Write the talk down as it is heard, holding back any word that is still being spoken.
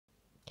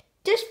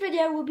This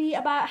video will be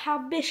about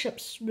how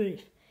bishops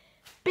move.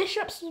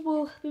 Bishops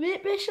move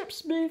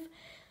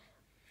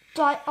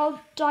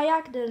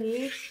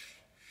diagonally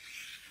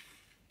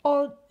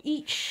on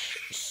each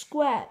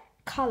square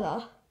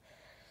colour.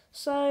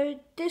 So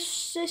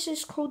this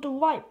is called the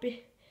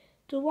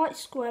white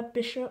square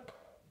bishop,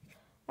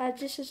 and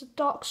this is a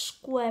dark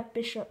square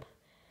bishop,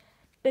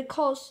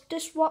 because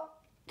this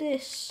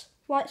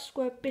white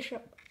square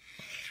bishop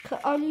can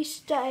only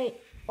stay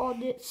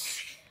on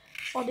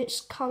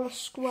its colour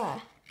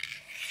square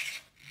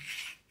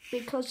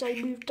because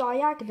they move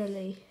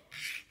diagonally.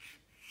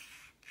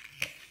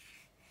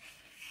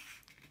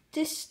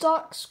 This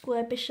dark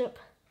square bishop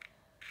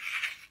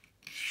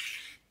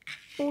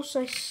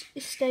also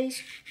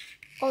stays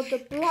on the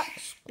black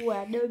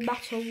square no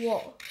matter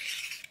what,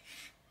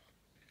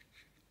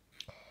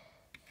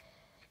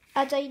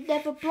 and they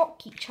never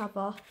block each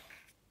other.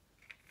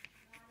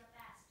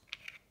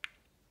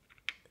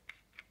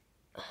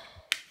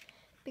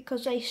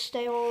 Because they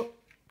stay on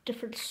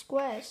different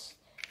squares.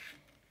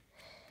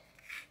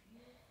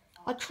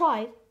 I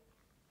tried,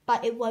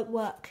 but it won't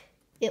work.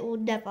 It will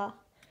never.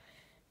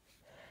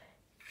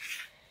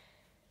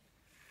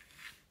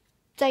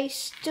 They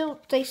still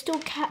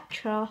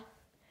capture.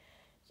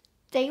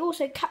 They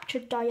also capture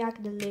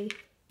diagonally,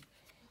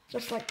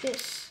 just like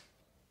this.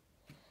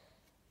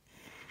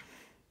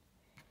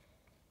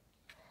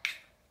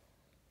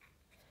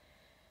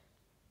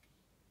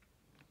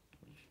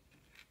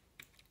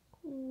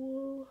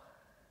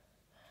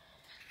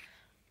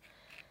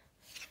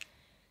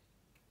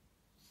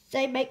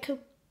 They make a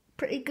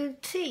pretty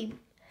good team.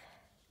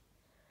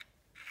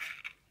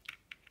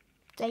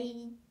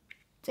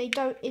 They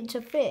don't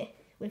interfere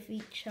with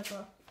each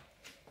other.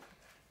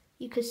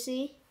 You can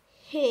see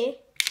here,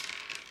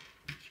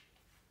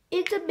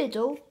 in the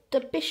middle,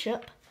 the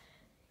bishop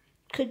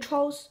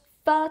controls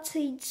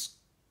 13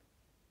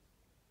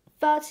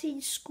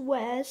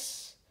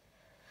 squares,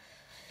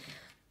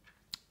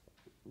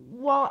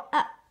 while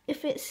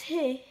if it's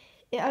here,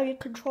 it only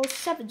controls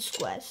 7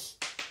 squares.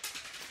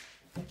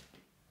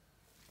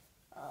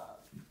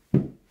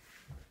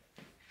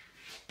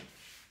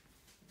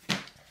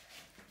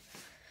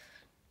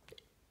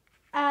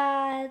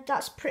 And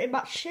that's pretty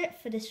much it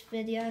for this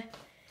video.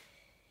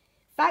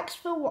 Thanks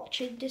for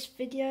watching this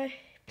video.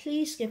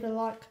 Please give a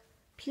like,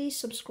 please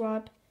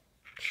subscribe,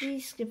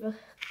 please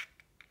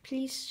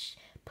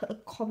put a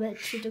comment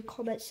in the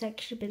comment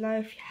section below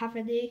if you have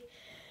any,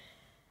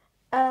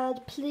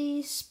 and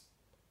please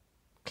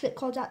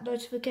click on that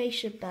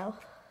notification bell.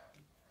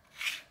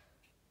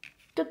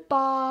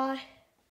 Goodbye.